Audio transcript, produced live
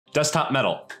Desktop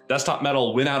Metal. Desktop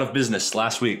Metal went out of business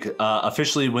last week,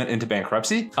 officially went into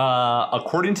bankruptcy.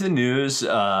 According to the news,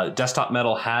 Desktop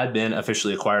Metal had been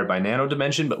officially acquired by Nano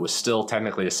Dimension, but was still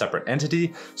technically a separate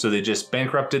entity. So they just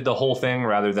bankrupted the whole thing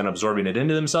rather than absorbing it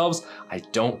into themselves. I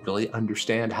don't really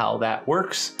understand how that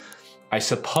works. I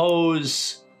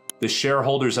suppose the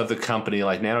shareholders of the company,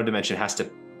 like Nano Dimension, has to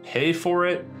pay for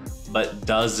it, but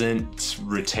doesn't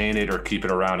retain it or keep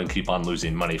it around and keep on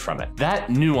losing money from it. That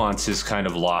nuance is kind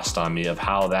of lost on me of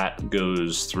how that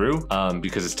goes through,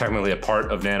 because it's technically a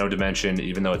part of Nano Dimension,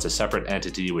 even though it's a separate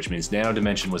entity, which means Nano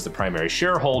Dimension was the primary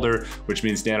shareholder, which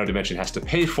means Nano Dimension has to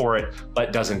pay for it,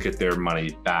 but doesn't get their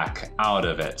money back out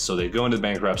of it. So they go into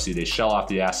bankruptcy, they shell off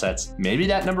the assets. Maybe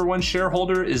that #1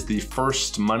 shareholder is the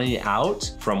first money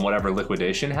out from whatever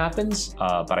liquidation happens,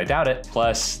 but I doubt it.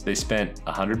 Plus, they spent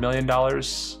 $100 million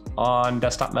on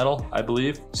Desktop Metal, I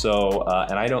believe. So,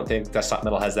 and I don't think Desktop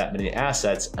Metal has that many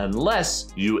assets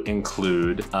unless you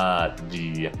include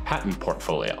the patent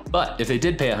portfolio. But if they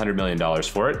did pay $100 million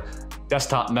for it,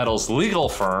 Desktop Metal's legal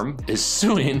firm is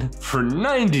suing for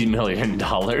 $90 million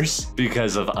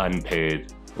because of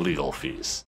unpaid legal fees.